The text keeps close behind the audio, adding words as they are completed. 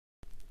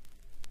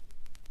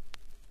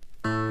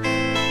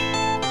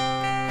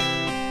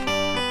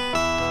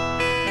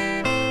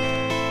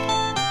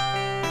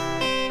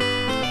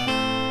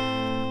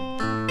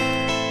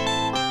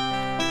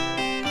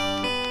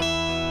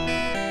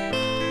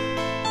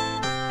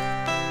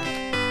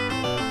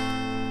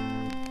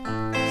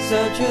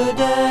Such a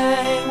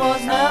day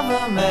was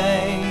never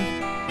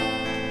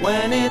made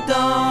when it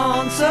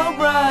dawned so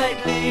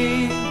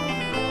brightly.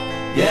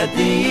 Yet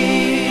the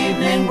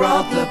evening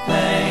brought the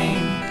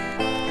pain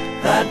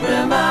that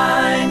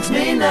reminds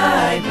me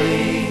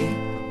nightly.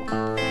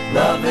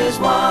 Love is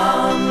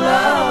won,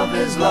 love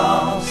is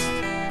lost,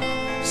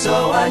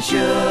 so I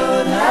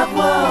should have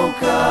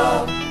woke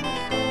up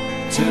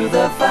to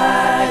the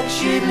fact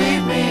she'd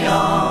lead me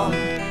on.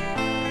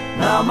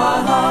 Now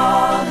my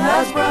heart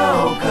has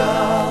broke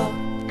up.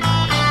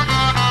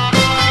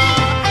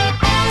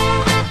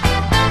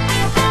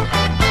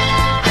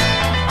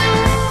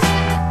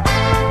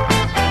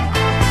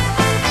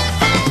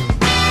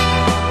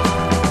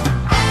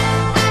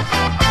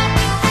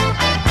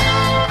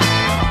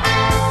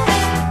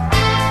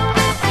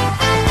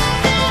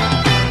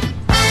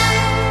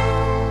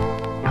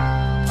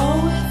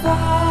 Oh, if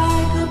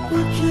I could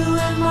put you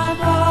in my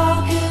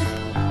pocket,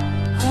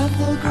 have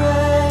the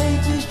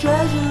greatest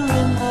treasure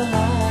in the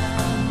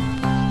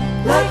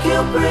land, like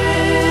your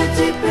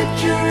pretty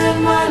picture in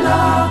my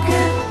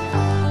locket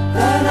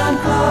that I'm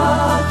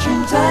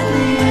clutching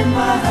tightly in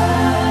my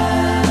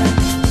hand.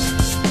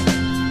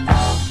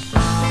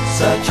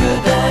 Such a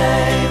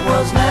day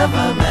was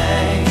never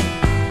made,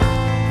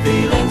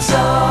 feeling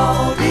so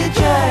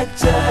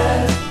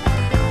dejected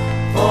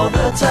for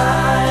the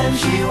time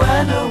she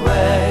went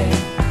away.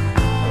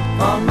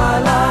 On my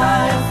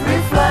life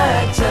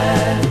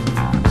reflected,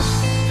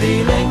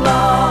 feeling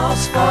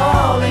lost,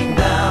 falling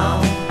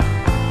down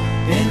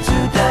into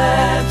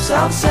depths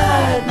of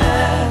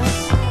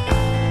sadness,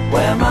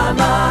 where my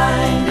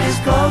mind is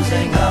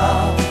closing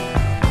up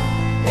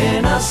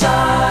in a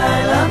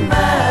silent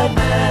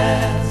madness.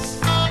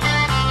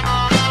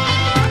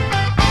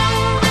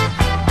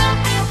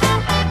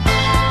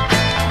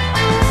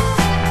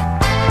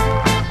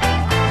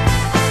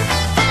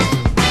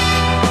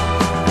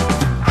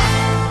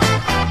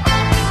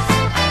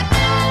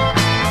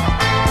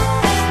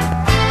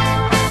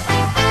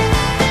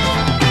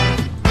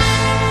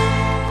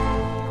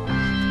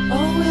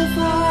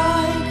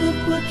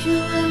 You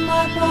in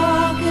my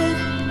pocket,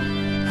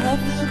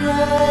 have the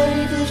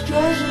greatest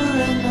treasure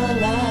in the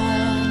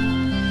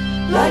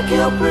land, like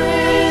your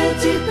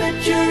pretty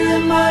picture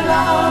in my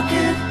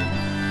locket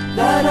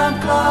that I'm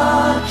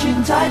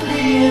clutching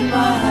tightly in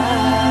my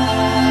hand.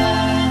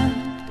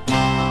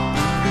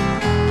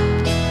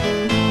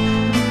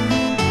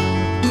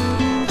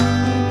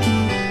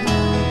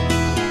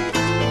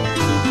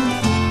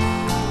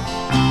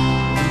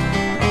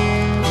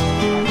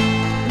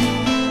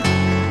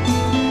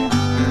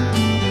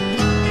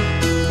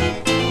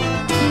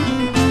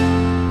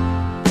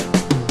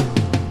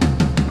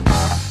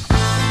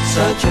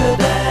 Such a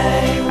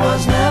day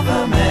was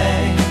never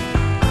made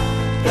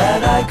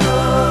that I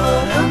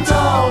couldn't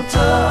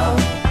alter.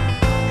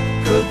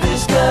 Could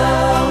this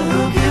girl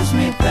who gives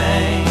me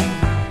pain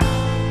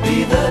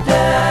be the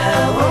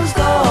devil's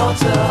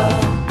daughter?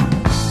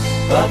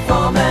 But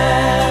for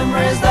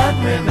memories that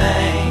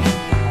remain,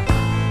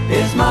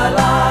 is my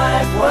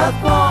life worth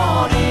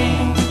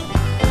mourning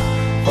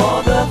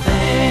for the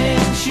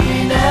things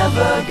she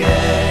never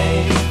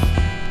gave?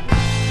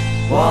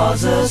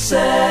 Was a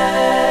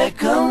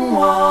second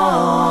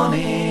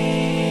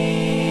warning.